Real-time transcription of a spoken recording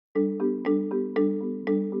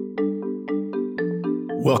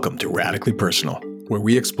Welcome to Radically Personal, where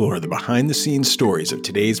we explore the behind-the-scenes stories of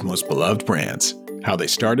today's most beloved brands, how they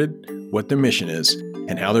started, what their mission is,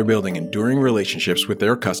 and how they're building enduring relationships with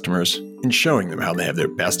their customers and showing them how they have their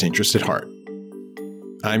best interest at heart.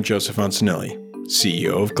 I'm Joseph Ancinelli,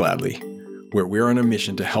 CEO of Gladly, where we're on a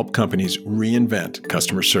mission to help companies reinvent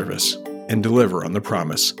customer service and deliver on the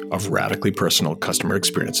promise of radically personal customer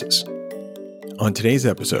experiences. On today's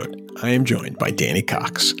episode, I am joined by Danny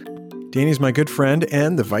Cox. Danny's my good friend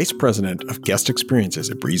and the Vice President of Guest Experiences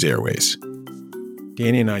at Breeze Airways.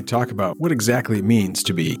 Danny and I talk about what exactly it means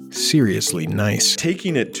to be seriously nice.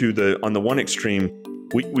 Taking it to on the one extreme,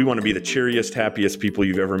 we want to be the cheeriest, happiest people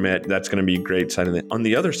you've ever met. That's going to be a great side of it. On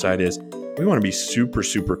the other side is we want to be super,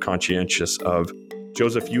 super conscientious of,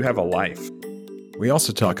 Joseph, you have a life. We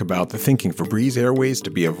also talk about the thinking for Breeze Airways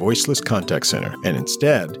to be a voiceless contact center and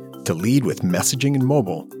instead to lead with messaging and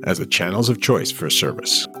mobile as the channels of choice for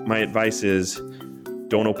service. My advice is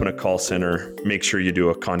don't open a call center. Make sure you do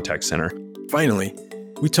a contact center. Finally,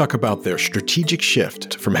 we talk about their strategic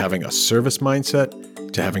shift from having a service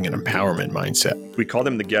mindset to having an empowerment mindset. We call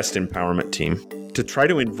them the guest empowerment team to try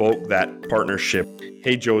to invoke that partnership.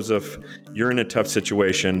 Hey, Joseph, you're in a tough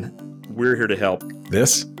situation. We're here to help.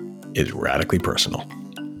 This is Radically Personal.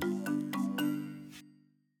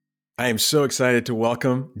 I am so excited to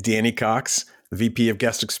welcome Danny Cox, the VP of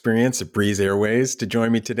Guest Experience at Breeze Airways, to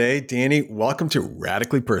join me today. Danny, welcome to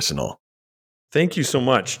Radically Personal. Thank you so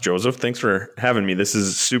much, Joseph. Thanks for having me. This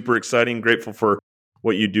is super exciting. Grateful for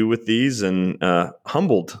what you do with these and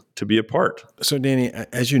humbled to be a part. So, Danny,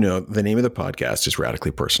 as you know, the name of the podcast is Radically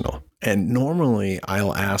Personal. And normally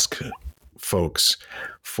I'll ask folks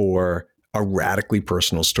for a radically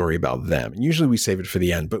personal story about them. And usually we save it for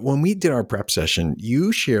the end. But when we did our prep session,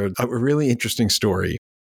 you shared a really interesting story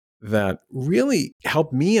that really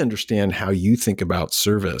helped me understand how you think about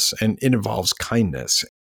service, and it involves kindness.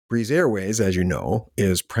 Breeze Airways, as you know,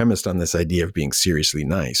 is premised on this idea of being seriously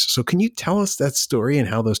nice. So can you tell us that story and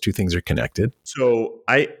how those two things are connected? So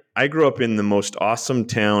I grew up in the most awesome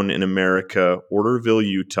town in America, Orderville,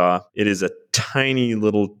 Utah. It is a tiny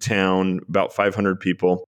little town, about 500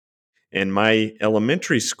 people. And my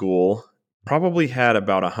elementary school probably had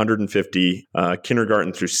about 150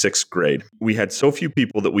 kindergarten through sixth grade. We had so few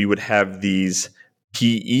people that we would have these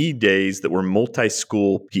PE days that were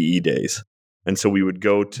multi-school PE days. And so we would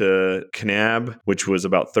go to Kanab, which was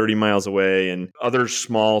about 30 miles away, and other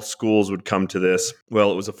small schools would come to this.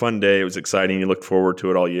 Well, it was a fun day. It was exciting. You looked forward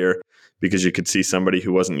to it all year because you could see somebody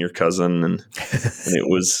who wasn't your cousin, and it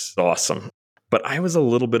was awesome. But I was a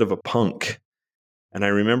little bit of a punk. And I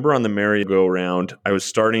remember on the merry-go-round, I was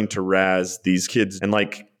starting to razz these kids. And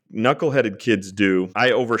like knuckleheaded kids do,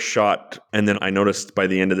 I overshot. And then I noticed by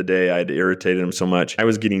the end of the day, I had irritated them so much. I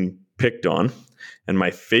was getting picked on. And my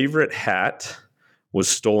favorite hat was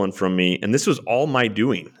stolen from me. And this was all my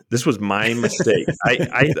doing. This was my mistake.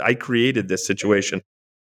 I created this situation.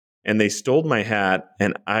 And they stole my hat.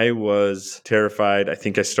 And I was terrified. I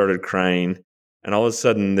think I started crying. And all of a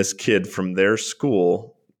sudden, this kid from their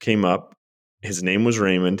school came up. His name was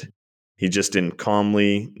Raymond. He just in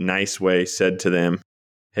calmly, nice way said to them,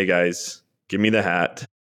 "Hey guys, give me the hat."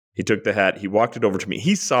 He took the hat. He walked it over to me.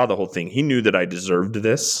 He saw the whole thing. He knew that I deserved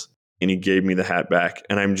this, and he gave me the hat back.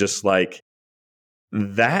 And I'm just like,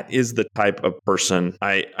 that is the type of person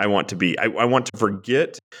I want to be. I want to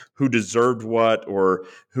forget who deserved what or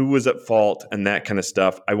who was at fault and that kind of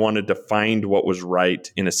stuff. I wanted to find what was right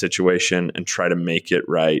in a situation and try to make it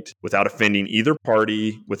right without offending either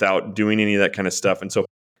party, without doing any of that kind of stuff. And so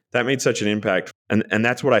that made such an impact. And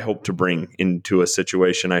that's what I hope to bring into a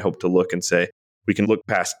situation. I hope to look and say, we can look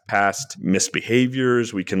past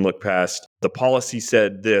misbehaviors. We can look past the policy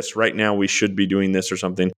said this. Right now, we should be doing this or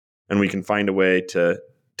something. And we can find a way to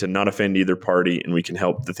not offend either party, and we can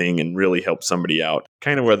help the thing and really help somebody out,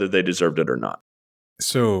 kind of whether they deserved it or not.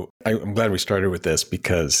 So I'm glad we started with this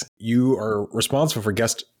because you are responsible for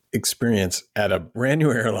guest experience at a brand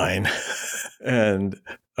new airline. And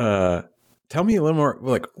tell me a little more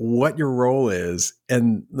like what your role is,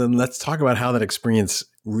 and then let's talk about how that experience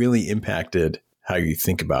really impacted how you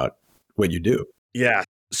think about what you do. Yeah.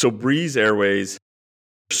 So Breeze Airways,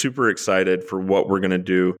 super excited for what we're going to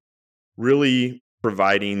do. Really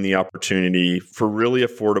providing the opportunity for really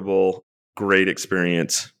affordable, great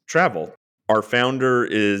experience travel. Our founder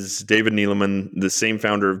is David Neeleman, the same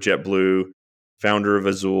founder of JetBlue, founder of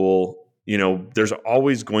Azul. You know, there's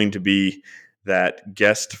always going to be that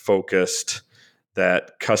guest-focused,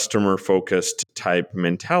 that customer-focused type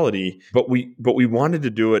mentality. But we wanted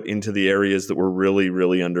to do it into the areas that were really,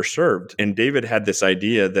 really underserved. And David had this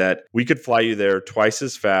idea that we could fly you there twice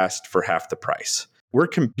as fast for half the price. We're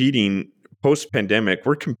competing post-pandemic,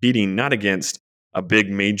 we're competing not against a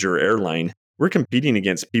big major airline. We're competing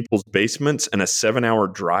against people's basements and a 7-hour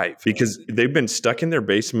drive because they've been stuck in their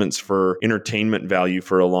basements for entertainment value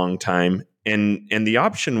for a long time. And the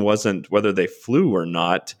option wasn't whether they flew or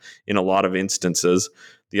not in a lot of instances.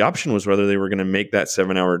 The option was whether they were going to make that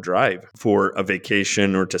 7-hour drive for a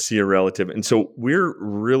vacation or to see a relative. And so we're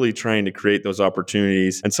really trying to create those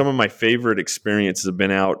opportunities. And some of my favorite experiences have been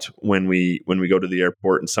out when we go to the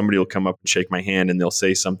airport and somebody will come up and shake my hand and they'll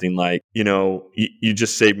say something like, you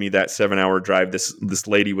just saved me that 7-hour drive. This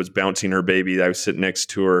lady was bouncing her baby. I was sitting next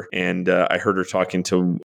to her and I heard her talking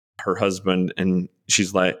to her husband and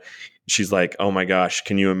she's like, oh my gosh,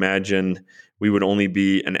 can you imagine we would only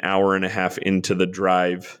be an hour and a half into the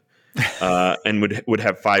drive and would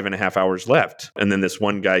have 5.5 hours left. And then this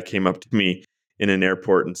one guy came up to me in an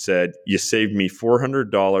airport and said, you saved me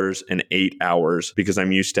 $400 and 8 hours because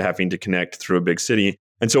I'm used to having to connect through a big city.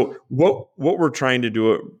 And so what we're trying to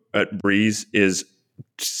do at Breeze is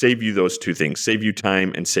save you those two things, save you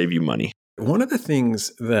time and save you money. One of the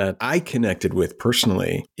things that I connected with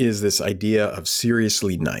personally is this idea of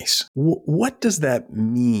seriously nice. What does that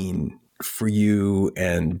mean for you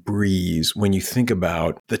and Breeze when you think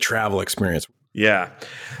about the travel experience? Yeah.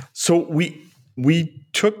 So we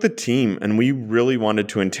took the team and we really wanted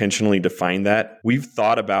to intentionally define that. We've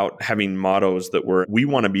thought about having mottos that were, we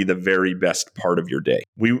want to be the very best part of your day.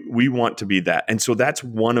 We want to be that. And so that's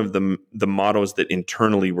one of the mottos that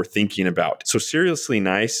internally we're thinking about. So seriously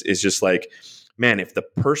nice is just like, man, if the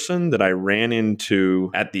person that I ran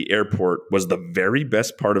into at the airport was the very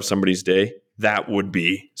best part of somebody's day, that would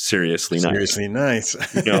be seriously nice. Seriously nice.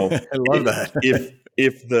 I love that.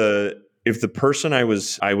 If the person I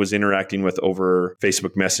was interacting with over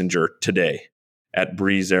Facebook Messenger today at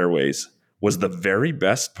Breeze Airways was the very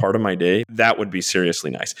best part of my day, that would be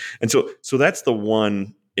seriously nice. And so that's the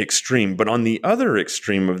one extreme. But on the other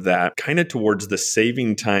extreme of that, kind of towards the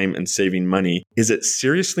saving time and saving money, is it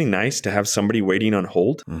seriously nice to have somebody waiting on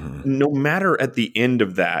hold? Mm-hmm. No matter at the end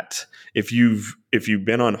of that, if you've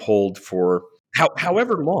been on hold for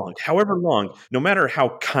however long, no matter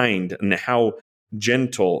how kind and how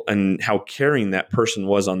gentle and how caring that person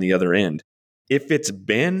was on the other end, if it's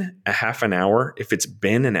been a half an hour, if it's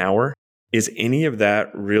been an hour, is any of that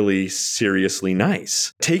really seriously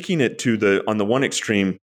nice? Taking it to on the one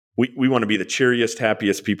extreme, we want to be the cheeriest,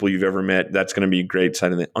 happiest people you've ever met. That's going to be a great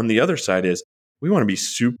side of it. On the other side is we want to be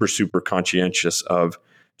super, super conscientious of,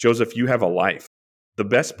 Joseph, you have a life. The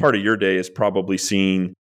best part of your day is probably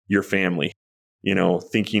seeing your family,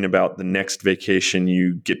 thinking about the next vacation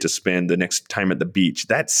you get to spend, the next time at the beach.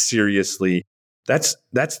 That's the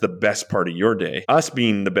best part of your day. Us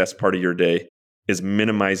being the best part of your day is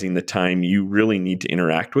minimizing the time you really need to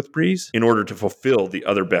interact with Breeze in order to fulfill the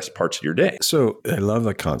other best parts of your day. So I love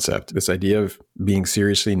the concept, this idea of being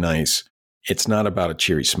seriously nice. It's not about a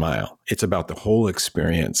cheery smile. It's about the whole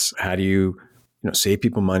experience. How do you save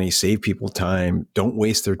people money, save people time, don't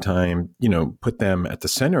waste their time, put them at the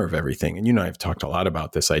center of everything. And I've talked a lot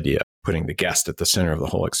about this idea, putting the guest at the center of the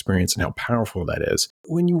whole experience and how powerful that is.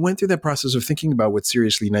 When you went through that process of thinking about what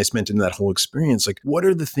seriously nice meant in that whole experience, like what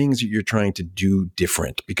are the things that you're trying to do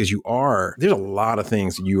different? Because there's a lot of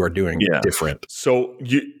things that you are doing different. So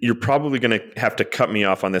you're probably going to have to cut me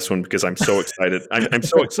off on this one because I'm so excited. I'm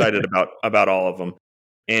so excited about all of them.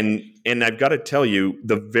 And I've got to tell you,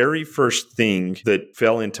 the very first thing that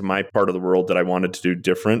fell into my part of the world that I wanted to do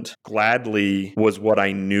different, Gladly was what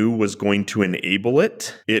I knew was going to enable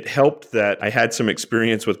it. It helped that I had some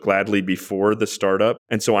experience with Gladly before the startup.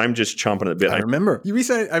 And so I'm just chomping at the bit. I remember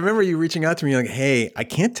you reaching out to me like, hey, I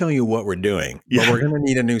can't tell you what we're doing, but we're going to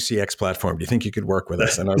need a new CX platform. Do you think you could work with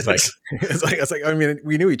us? And I was like, I mean,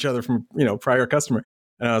 we knew each other from, prior customer.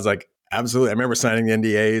 And I was like, absolutely. I remember signing the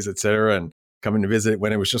NDAs, et cetera, and coming to visit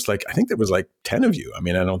when it was just like, I think there was like 10 of you. I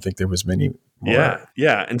mean, I don't think there was many more.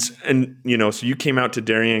 Yeah. And so you came out to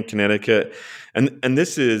Darien, Connecticut, and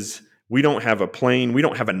this is, we don't have a plane. We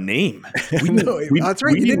don't have a name. That's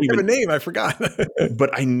right. You didn't have a name. I forgot.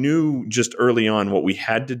 But I knew just early on what we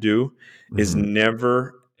had to do is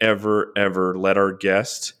never, ever, ever let our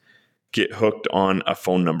guests get hooked on a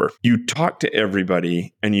phone number. You talk to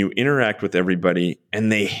everybody and you interact with everybody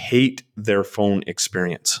and they hate their phone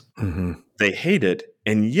experience. Mm-hmm. They hate it.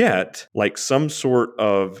 And yet, like some sort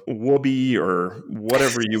of whoopee or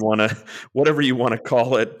whatever you want to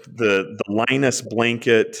call it, the Linus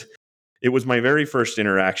blanket. It was my very first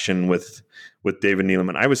interaction with David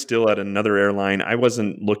Neeleman. I was still at another airline. I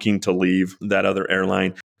wasn't looking to leave that other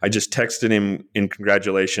airline. I just texted him in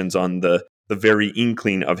congratulations on the the very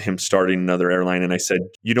inkling of him starting another airline. And I said,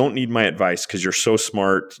 you don't need my advice because you're so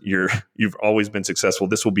smart. You've always been successful.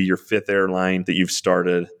 This will be your 5th airline that you've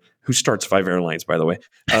started. Who starts 5 airlines, by the way?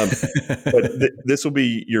 But this will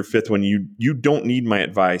be your 5th one. You don't need my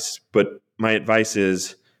advice, but my advice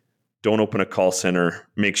is don't open a call center.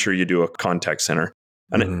 Make sure you do a contact center.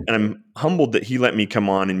 And I'm humbled that he let me come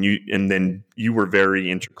on, and then you were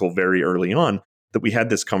very integral very early on, that we had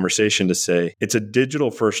this conversation to say it's a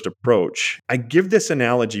digital first approach. I give this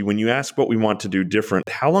analogy when you ask what we want to do different.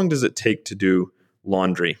 How long does it take to do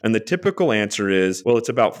laundry? And the typical answer is, well, it's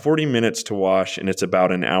about 40 minutes to wash and it's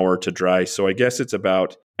about an hour to dry. So I guess it's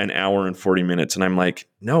about an hour and 40 minutes. And I'm like,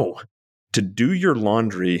 no, to do your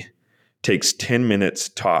laundry takes 10 minutes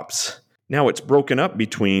tops. Now it's broken up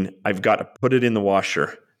between I've got to put it in the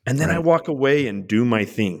washer, and then I walk away and do my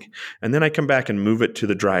thing. And then I come back and move it to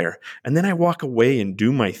the dryer. And then I walk away and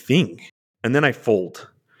do my thing. And then I fold.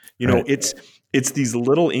 It's these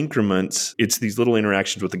little increments. It's these little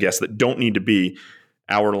interactions with the guests that don't need to be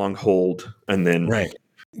hour-long hold. And then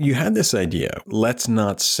You had this idea, let's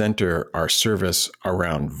not center our service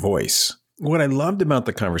around voice. What I loved about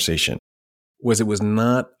the conversation was it was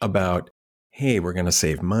not about, hey, we're going to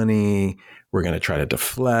save money, we're going to try to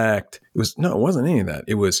deflect. It wasn't any of that.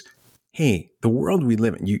 It was, hey, the world we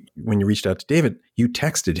live in. When you reached out to David, you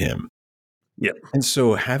texted him. Yep. And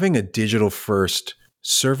so having a digital first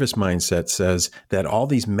service mindset says that all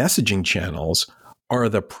these messaging channels are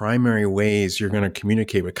the primary ways you're going to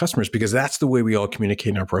communicate with customers, because that's the way we all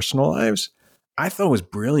communicate in our personal lives. I thought it was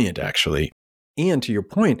brilliant, actually. And to your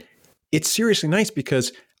point, it's seriously nice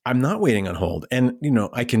because I'm not waiting on hold. And,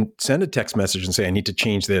 I can send a text message and say, I need to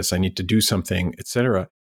change this, I need to do something, et cetera.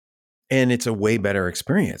 And it's a way better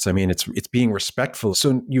experience. I mean, it's being respectful.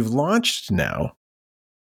 So you've launched now.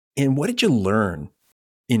 And what did you learn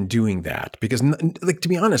in doing that? Because to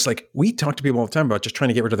be honest, we talk to people all the time about just trying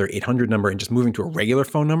to get rid of their 800 number and just moving to a regular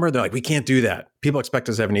phone number. They're like, we can't do that. People expect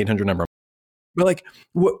us to have an 800 number. But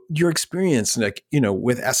what your experience,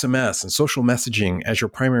 with SMS and social messaging as your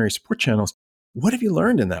primary support channels, what have you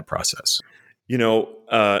learned in that process?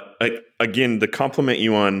 Again, to compliment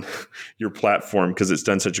you on your platform, because it's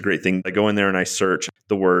done such a great thing. I go in there and I search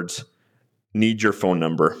the words, need your phone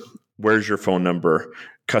number, where's your phone number,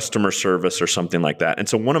 customer service, or something like that. And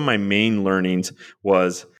so one of my main learnings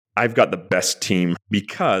was I've got the best team,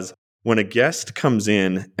 because when a guest comes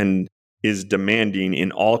in and is demanding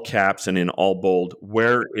in all caps and in all bold,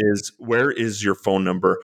 where is your phone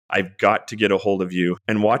number? I've got to get a hold of you.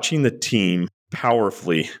 And watching the team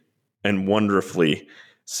powerfully and wonderfully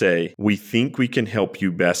say, we think we can help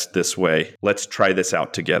you best this way. Let's try this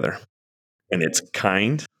out together. And it's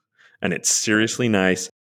kind and it's seriously nice.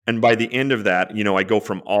 And by the end of that, I go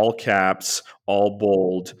from all caps, all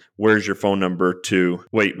bold, where's your phone number, to,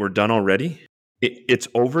 wait, we're done already? It's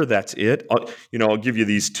over. That's it. I'll give you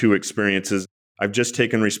these 2 experiences. I've just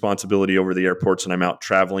taken responsibility over the airports, and I'm out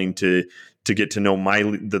traveling to get to know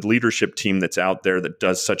the leadership team that's out there that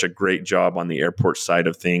does such a great job on the airport side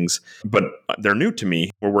of things. But they're new to me.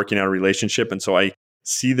 We're working out a relationship. And so I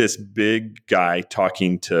see this big guy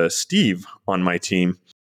talking to Steve on my team.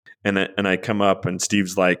 And I come up and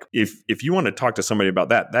Steve's like, if you want to talk to somebody about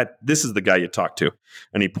that this is the guy you talk to.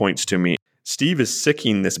 And he points to me. Steve is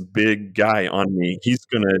sicking this big guy on me.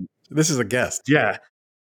 This is a guest. Yeah.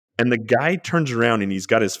 And the guy turns around and he's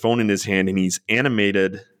got his phone in his hand and he's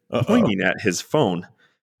animated pointing at his phone.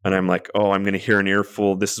 And I'm like, oh, I'm going to hear an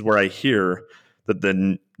earful. This is where I hear that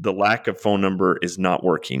the lack of phone number is not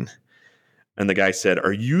working. And the guy said,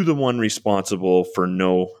 are you the one responsible for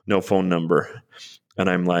no phone number? And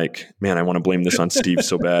I'm like, man, I want to blame this on Steve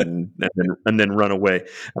so bad, and then run away.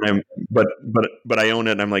 And but I own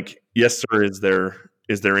it. And I'm like, yes, sir.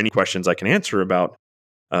 Is there any questions I can answer about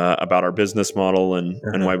our business model and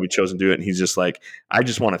why we chose to do it? And he's just like, I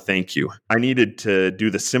just want to thank you. I needed to do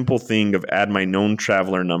the simple thing of add my known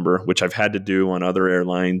traveler number, which I've had to do on other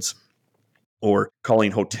airlines, or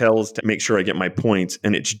calling hotels to make sure I get my points.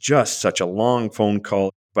 And it's just such a long phone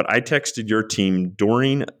call. But I texted your team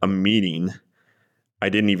during a meeting. I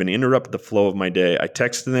didn't even interrupt the flow of my day. I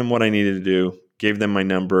texted them what I needed to do, gave them my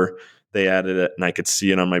number. They added it, and I could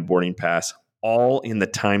see it on my boarding pass, all in the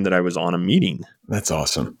time that I was on a meeting. That's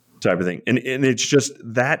awesome. Type of thing. And it's just,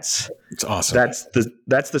 it's awesome.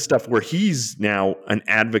 That's the stuff where he's now an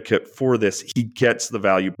advocate for this. He gets the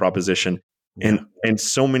value proposition. Yeah. And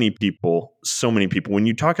so many people, when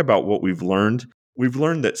you talk about what we've learned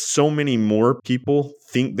that so many more people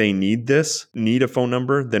think they need a phone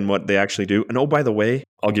number than what they actually do. And oh, by the way,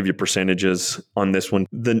 I'll give you percentages on this one.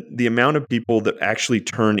 The amount of people that actually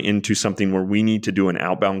turn into something where we need to do an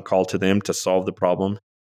outbound call to them to solve the problem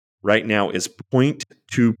right now is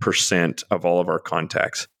 0.2% of all of our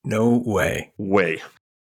contacts. No way.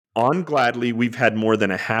 On Gladly, we've had more than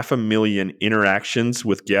 500,000 interactions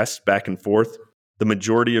with guests back and forth. The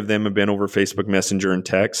majority of them have been over Facebook Messenger and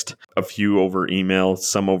text, a few over email,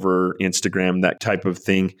 some over Instagram, that type of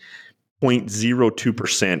thing.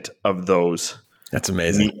 0.02% of those That's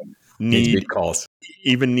amazing. need calls.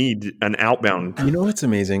 Even need an outbound. You know what's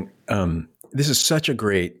amazing? This is such a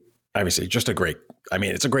great, obviously,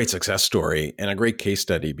 it's a great success story and a great case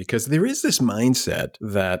study, because there is this mindset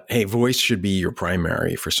that, hey, voice should be your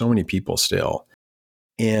primary for so many people still.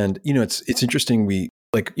 And, it's interesting. We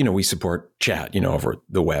support chat, over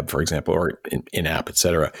the web, for example, or in app, et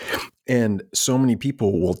cetera. And so many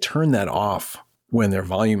people will turn that off when their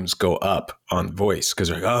volumes go up on voice, because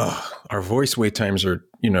they're like, oh, our voice wait times are,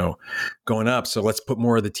 going up. So let's put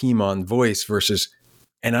more of the team on voice versus,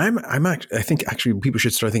 and I think actually people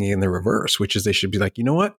should start thinking in the reverse, which is they should be like, you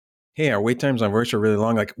know what? Hey, our wait times on voice are really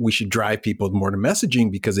long. Like, we should drive people more to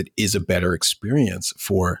messaging because it is a better experience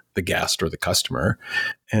for the guest or the customer.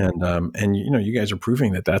 And you guys are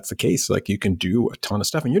proving that that's the case. Like, you can do a ton of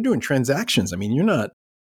stuff, and you're doing transactions. I mean, you're not,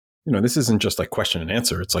 this isn't just like question and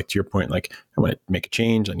answer. It's like, to your point, like, I want to make a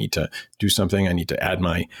change. I need to do something. I need to add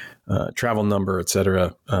my travel number, et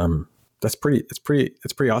cetera. It's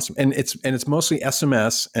pretty awesome. And it's mostly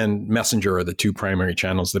SMS and Messenger are the two primary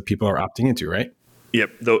channels that people are opting into, right?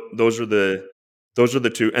 Yep. Those are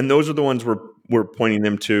the two. And those are the ones we're pointing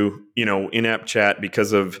them to, in-app chat,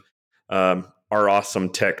 because of our awesome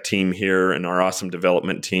tech team here and our awesome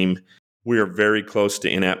development team. We are very close to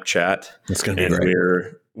in-app chat. That's going to be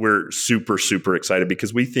great. We're super, super excited,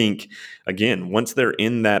 because we think, again, once they're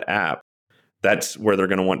in that app, that's where they're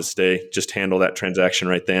going to want to stay. Just handle that transaction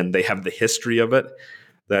right then. They have the history of it.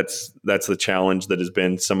 That's the challenge that has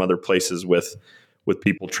been some other places with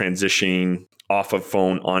people transitioning off of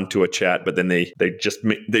phone onto a chat, but then they just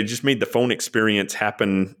made the phone experience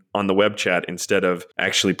happen on the web chat instead of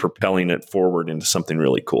actually propelling it forward into something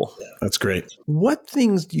really cool. That's great. What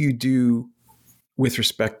things do you do with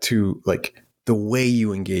respect to, like, the way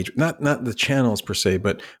you engage, not the channels per se,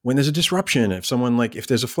 but when there's a disruption, if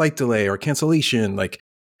there's a flight delay or cancellation, like,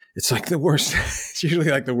 it's like the worst, it's usually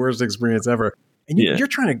like the worst experience ever. And you're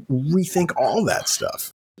trying to rethink all that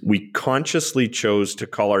stuff. We consciously chose to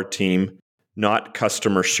call our team not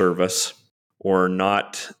customer service or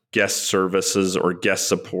not guest services or guest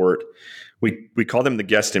support. We call them the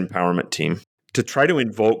guest empowerment team, to try to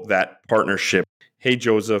invoke that partnership. Hey,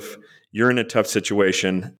 Joseph, you're in a tough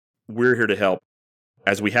situation. We're here to help.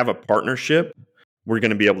 As we have a partnership, we're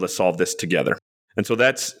going to be able to solve this together. And so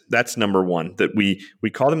that's number one, that we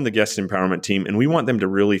call them the guest empowerment team, and we want them to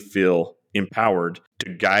really feel empowered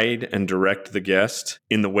to guide and direct the guest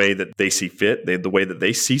in the way that they see fit, the way that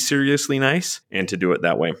they see seriously nice, and to do it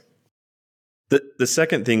that way. The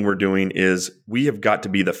second thing we're doing is we have got to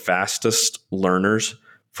be the fastest learners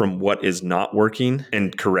from what is not working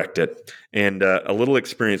and correct it. And a little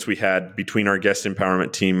experience we had between our guest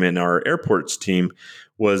empowerment team and our airports team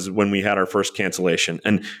was when we had our first cancellation.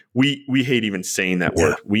 And we hate even saying that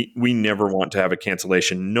word. We never want to have a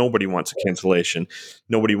cancellation. Nobody wants a cancellation.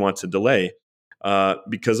 Nobody wants a delay.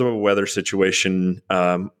 Because of a weather situation,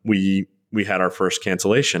 we had our first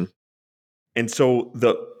cancellation. And so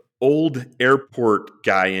the old airport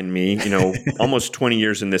guy in me, almost 20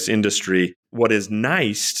 years in this industry, what is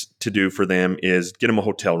nice to do for them is get them a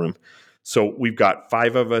hotel room. So we've got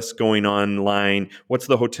 5 of us going online. What's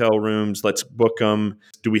the hotel rooms? Let's book them.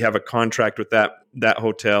 Do we have a contract with that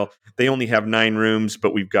hotel? They only have 9 rooms,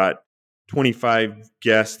 but we've got 25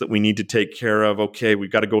 guests that we need to take care of. Okay,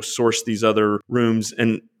 we've got to go source these other rooms.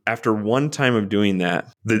 And after one time of doing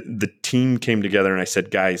that, the team came together and I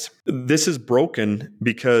said, guys, this is broken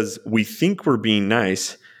because we think we're being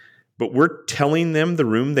nice, but we're telling them the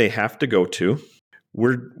room they have to go to.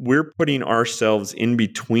 We're putting ourselves in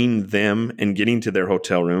between them and getting to their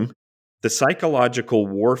hotel room. The psychological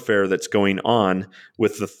warfare that's going on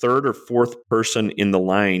with the third or fourth person in the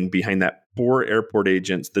line behind that poor airport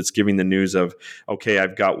agent that's giving the news of, okay,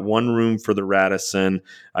 I've got 1 room for the Radisson.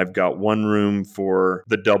 I've got 1 room for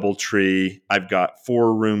the DoubleTree. I've got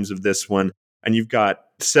 4 rooms of this one. And you've got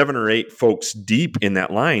 7 or 8 folks deep in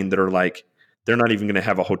that line that are like, they're not even going to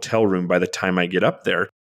have a hotel room by the time I get up there.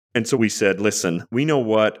 And so we said, listen, we know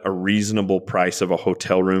what a reasonable price of a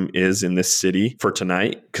hotel room is in this city for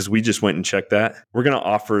tonight, because we just went and checked that. We're going to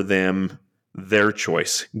offer them their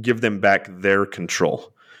choice, give them back their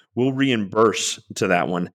control. We'll reimburse to that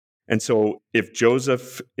one. And so if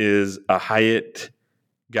Joseph is a Hyatt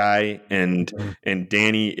guy and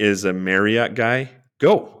Danny is a Marriott guy,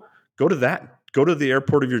 go to that. Go to the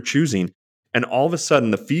airport of your choosing. And all of a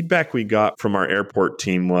sudden, the feedback we got from our airport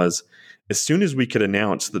team was, as soon as we could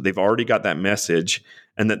announce that they've already got that message,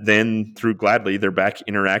 and that then through Gladly, they're back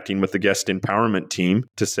interacting with the guest empowerment team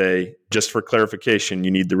to say, just for clarification,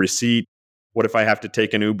 you need the receipt. What if I have to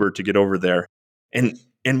take an Uber to get over there?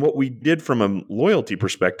 And what we did from a loyalty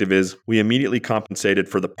perspective is we immediately compensated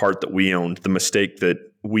for the part that we owned, the mistake that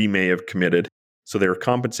we may have committed. So they were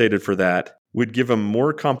compensated for that. We'd give them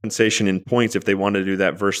more compensation in points if they wanted to do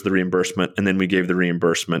that versus the reimbursement. And then we gave the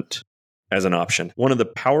reimbursement as an option. One of the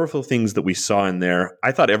powerful things that we saw in there,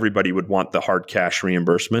 I thought everybody would want the hard cash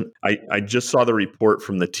reimbursement. I just saw the report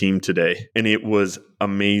from the team today, and it was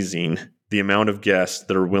amazing the amount of guests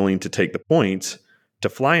that are willing to take the points to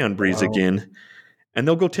fly on Breeze again. And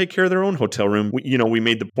they'll go take care of their own hotel room. We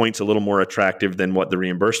made the points a little more attractive than what the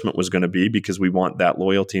reimbursement was going to be because we want that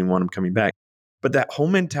loyalty and want them coming back. But that whole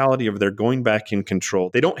mentality of they're going back in control.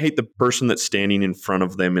 They don't hate the person that's standing in front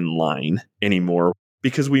of them in line anymore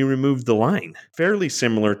because we removed the line. Fairly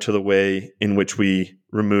similar to the way in which we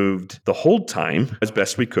removed the hold time as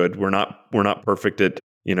best we could. We're not perfect at,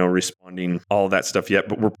 responding all that stuff yet,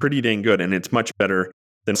 but we're pretty dang good. And it's much better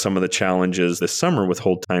than some of the challenges this summer with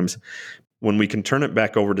hold times. When we can turn it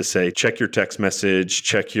back over to say, check your text message,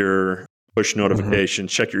 check your push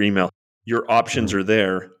notifications, check your email. Your options are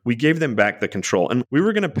there. We gave them back the control. And we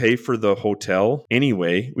were going to pay for the hotel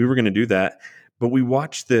anyway. We were going to do that. But we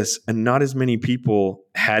watched this and not as many people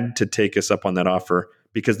had to take us up on that offer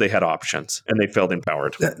because they had options and they felt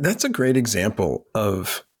empowered. That's a great example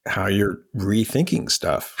of how you're rethinking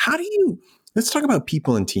stuff. Let's talk about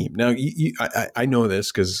people and team. Now, I know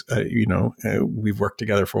this because, we've worked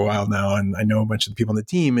together for a while now, and I know a bunch of the people on the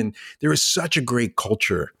team, and there is such a great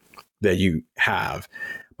culture that you have.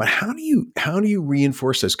 But how do you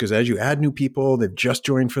reinforce this? Because as you add new people, they've just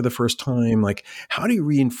joined for the first time, like how do you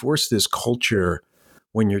reinforce this culture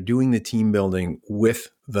when you're doing the team building with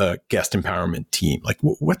the guest empowerment team? Like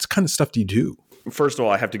what kind of stuff do you do? First of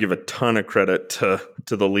all, I have to give a ton of credit to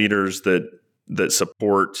the leaders that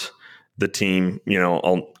support the team.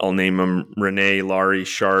 I'll name them: Renee, Laurie,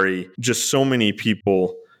 Shari, just so many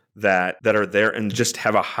people that are there and just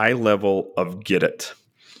have a high level of get it.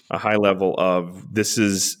 A high level of this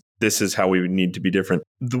is how we would need to be different.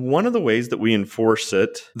 One of the ways that we enforce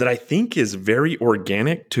it that I think is very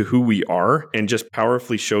organic to who we are and just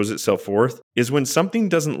powerfully shows itself forth is when something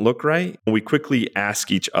doesn't look right, we quickly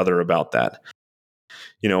ask each other about that.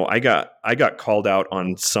 I got called out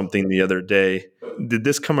on something the other day. Did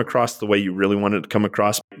this come across the way you really wanted it to come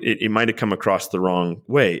across? It might have come across the wrong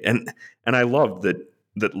way. And I love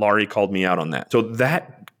that Laurie called me out on that. So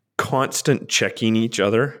that constant checking each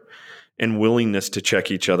other and willingness to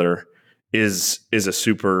check each other is a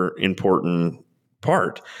super important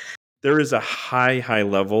part. There is a high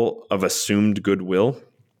level of assumed goodwill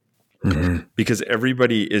because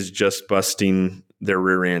everybody is just busting their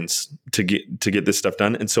rear ends to get this stuff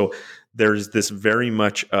done. And so there's this very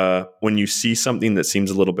much when you see something that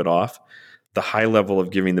seems a little bit off, the high level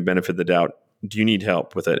of giving the benefit of the doubt. Do you need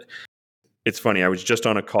help with it? It's funny. I was just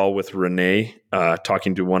on a call with Renee,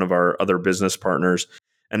 talking to one of our other business partners,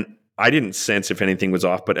 and I didn't sense if anything was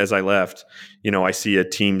off. But as I left, I see a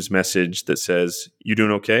Teams message that says, "You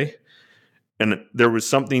doing okay?" And there was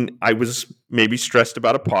something I was maybe stressed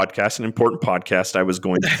about, a podcast, an important podcast I was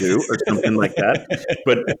going to do, or something like that.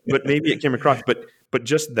 But maybe it came across. But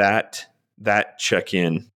just that check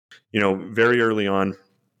in, very early on,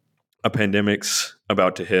 a pandemic's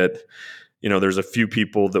about to hit. There's a few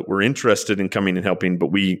people that were interested in coming and helping, but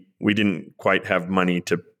we didn't quite have money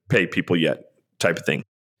to pay people yet, type of thing,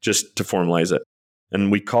 just to formalize it.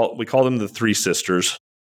 And we call them the Three Sisters.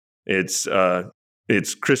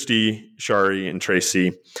 It's Christy, Shari, and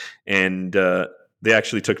Tracy, and they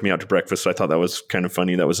actually took me out to breakfast. So I thought that was kind of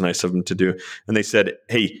funny. That was nice of them to do. And they said,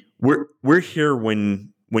 "Hey, we're here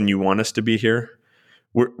when you want us to be here.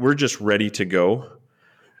 We're just ready to go.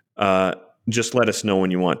 Just let us know when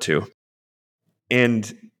you want to."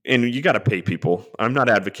 And you got to pay people. I'm not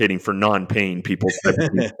advocating for non-paying people.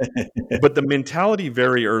 But the mentality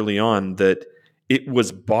very early on that it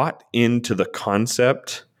was bought into the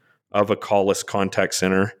concept of a call-less contact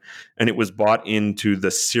center, and it was bought into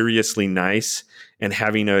the seriously nice and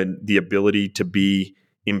having the ability to be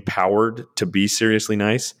empowered to be seriously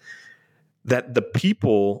nice, that the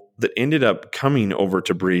people that ended up coming over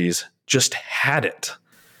to Breeze just had it.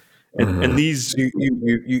 And these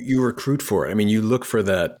you recruit for it. I mean, you look for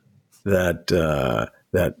that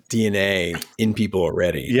DNA in people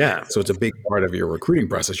already. Yeah. So it's a big part of your recruiting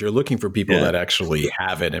process. You're looking for people that actually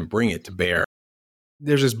have it and bring it to bear.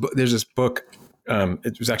 There's this book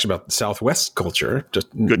It was actually about Southwest culture. Just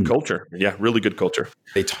Good culture. Yeah, really good culture.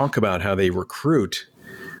 they talk about how they recruit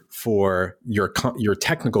for your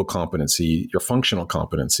technical competency, your functional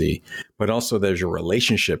competency, but also there's your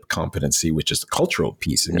relationship competency, which is the cultural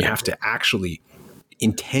piece, and you have to actually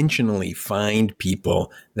intentionally find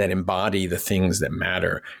people that embody the things that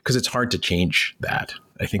matter, because it's hard to change that.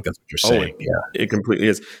 I think that's what you're saying. It completely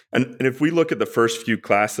is. And if we look at the first few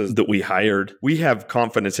classes that we hired, we have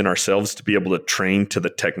confidence in ourselves to be able to train to the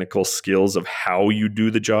technical skills of how you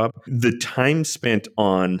do the job. The time spent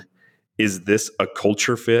on, is this a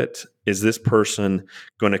culture fit? Is this person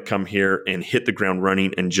going to come here and hit the ground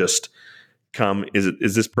running and just come?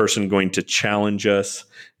 Is this person going to challenge us?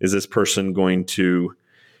 Is this person going to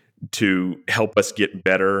help us get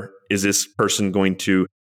better? Is this person going to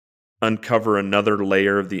uncover another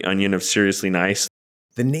layer of the onion of Seriously Nice?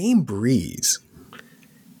 The name Breeze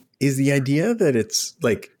is the idea that it's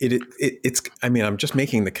like it's. I mean, I'm just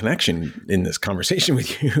making the connection in this conversation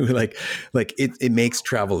with you. like it makes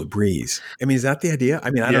travel a breeze. I mean, is that the idea? I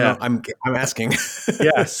mean, I don't know. I'm asking.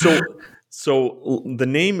 Yeah. So the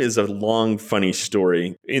name is a long, funny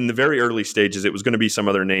story. In the very early stages, it was going to be some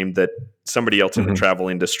other name that somebody else in the travel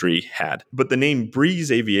industry had. But the name Breeze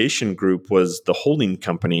Aviation Group was the holding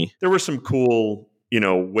company. There were some cool,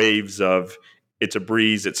 waves of it's a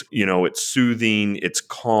breeze. It's, it's soothing. It's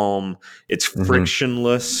calm. It's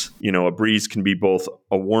frictionless. A breeze can be both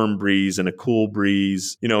a warm breeze and a cool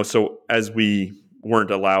breeze. So as we weren't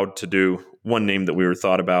allowed to do one name that we were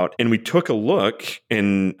thought about. And we took a look,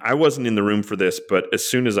 and I wasn't in the room for this, but as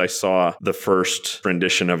soon as I saw the first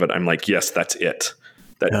rendition of it, I'm like, yes, that's it.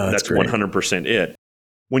 That's 100% it.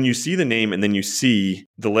 When you see the name and then you see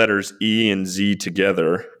the letters E and Z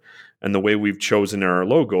together, and the way we've chosen our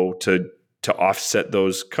logo to offset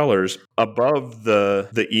those colors, above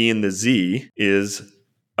the E and the Z is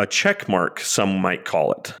a check mark, some might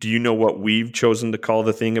call it. Do you know what we've chosen to call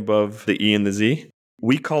the thing above the E and the Z?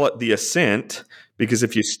 We call it the Ascent because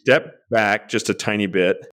if you step back just a tiny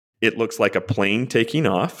bit, it looks like a plane taking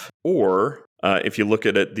off. Or if you look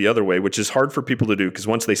at it the other way, which is hard for people to do because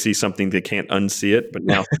once they see something, they can't unsee it. But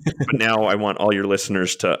now I want all your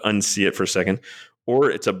listeners to unsee it for a second. Or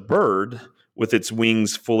it's a bird with its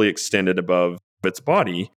wings fully extended above its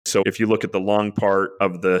body. So if you look at the long part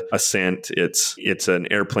of the Ascent, it's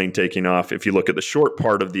an airplane taking off. If you look at the short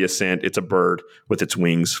part of the Ascent, it's a bird with its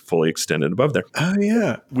wings fully extended above there. Oh,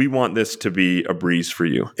 yeah. We want this to be a breeze for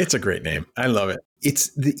you. It's a great name. I love it. It's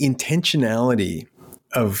the intentionality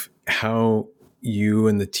of how you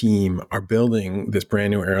and the team are building this brand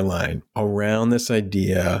new airline around this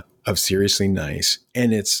idea of Seriously Nice.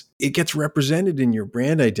 And it gets represented in your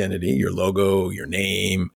brand identity, your logo, your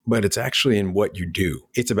name, but it's actually in what you do.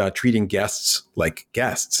 It's about treating guests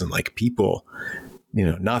and like people,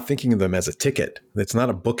 not thinking of them as a ticket. That's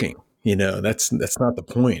not a booking. That's not the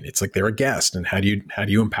point. It's like they're a guest, and how do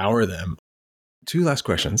you empower them? 2 last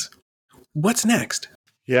questions. What's next?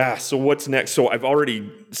 Yeah. So what's next? So I've already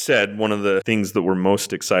said one of the things that we're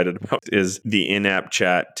most excited about is the in-app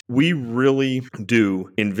chat. We really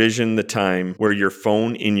do envision the time where your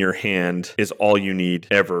phone in your hand is all you need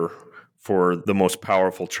ever for the most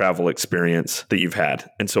powerful travel experience that you've had.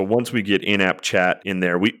 And so once we get in-app chat in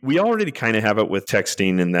there, we already kind of have it with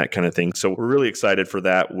texting and that kind of thing. So we're really excited for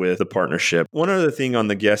that with the partnership. One other thing on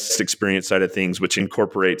the guest experience side of things, which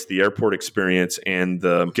incorporates the airport experience and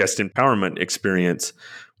the guest empowerment experience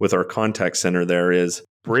with our contact center there, is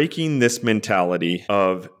breaking this mentality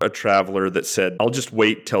of a traveler that said, I'll just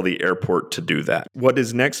wait till the airport to do that. What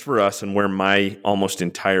is next for us, and where my almost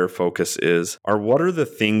entire focus is, are what are the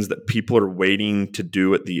things that people are waiting to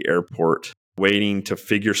do at the airport, waiting to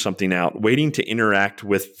figure something out, waiting to interact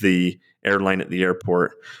with the airline at the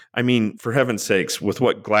airport. I mean, for heaven's sakes, with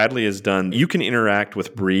what Gladly has done, you can interact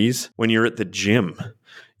with Breeze when you're at the gym.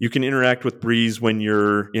 You can interact with Breeze when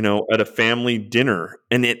you're, at a family dinner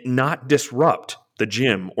and it not disrupt the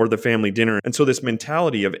gym or the family dinner. And so this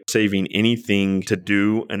mentality of saving anything to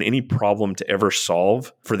do and any problem to ever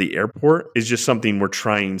solve for the airport is just something we're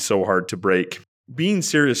trying so hard to break. Being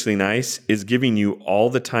Seriously Nice is giving you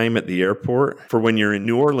all the time at the airport for when you're in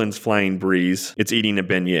New Orleans flying Breeze, it's eating a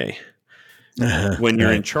beignet. When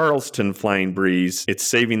you're in Charleston flying Breeze, it's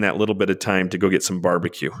saving that little bit of time to go get some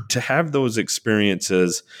barbecue. To have those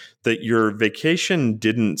experiences that your vacation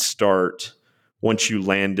didn't start once you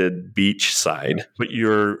landed beachside, but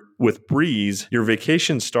with Breeze, your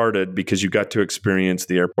vacation started because you got to experience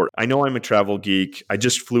the airport. I know I'm a travel geek. I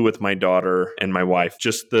just flew with my daughter and my wife,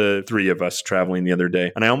 just the 3 of us traveling the other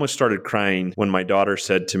day. And I almost started crying when my daughter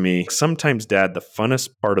said to me, sometimes, Dad, the funnest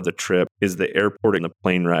part of the trip is the airport and the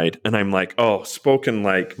plane ride. And I'm like, oh, spoken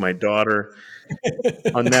like my daughter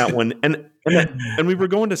on that one. And we were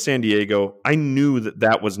going to San Diego. I knew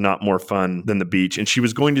that was not more fun than the beach. And she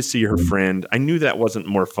was going to see her friend. I knew that wasn't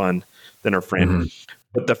more fun than her friend. Mm-hmm.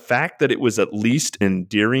 But the fact that it was at least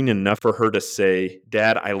endearing enough for her to say,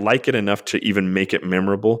 Dad, I like it enough to even make it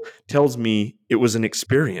memorable, tells me it was an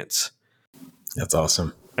experience. That's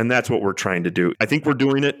awesome. And that's what we're trying to do. I think we're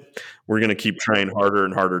doing it. We're going to keep trying harder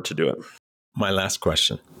and harder to do it. My last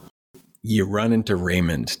question. You run into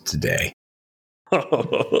Raymond today.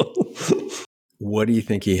 What do you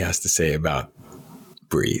think he has to say about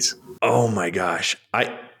Breeze? Oh my gosh.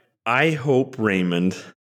 I hope Raymond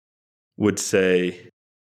would say,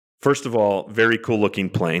 first of all, very cool looking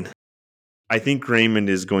plane. I think Raymond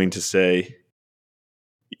is going to say,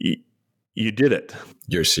 you did it.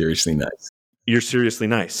 You're seriously nice. You're seriously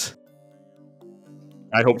nice.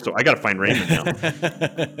 I hope so. I got to find Raymond now.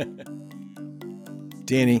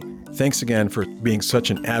 Danny, thanks again for being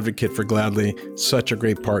such an advocate for Gladly, such a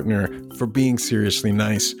great partner, for being seriously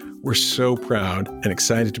nice. We're so proud and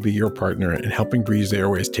excited to be your partner in helping Breeze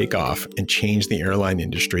Airways take off and change the airline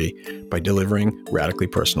industry by delivering radically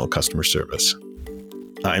personal customer service.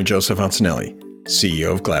 I'm Joseph Antonelli,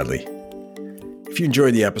 CEO of Gladly. If you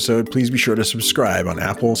enjoyed the episode, please be sure to subscribe on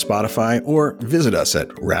Apple, Spotify, or visit us at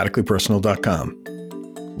radicallypersonal.com.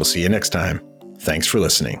 We'll see you next time. Thanks for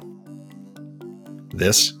listening.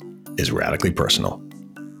 This is Radically Personal.